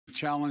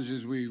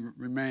challenges we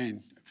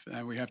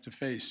have to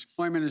face.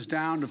 Employment is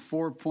down to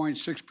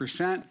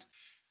 4.6%,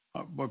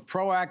 but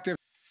proactive,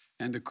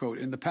 end of quote.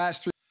 In the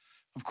past 3,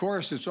 of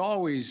course, it's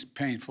always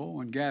painful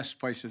when gas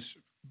prices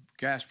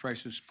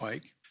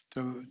spike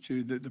to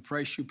the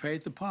price you pay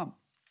at the pump.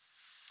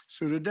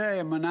 So today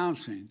I'm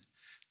announcing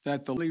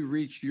that they'll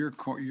reach your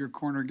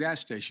corner gas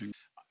station.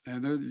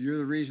 And you're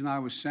the reason I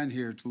was sent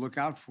here to look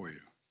out for you.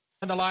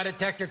 And the lie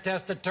detector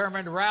test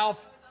determined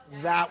Ralph.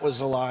 That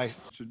was a lie.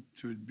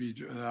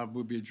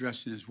 We'll be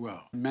addressing as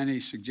well. Many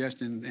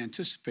suggest in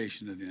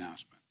anticipation of the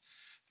announcement.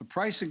 The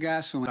price of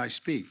gasoline, I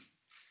speak.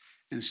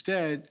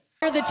 Instead,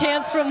 hear the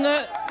chants from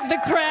the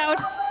crowd.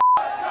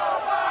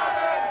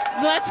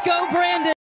 Let's go, Brandon.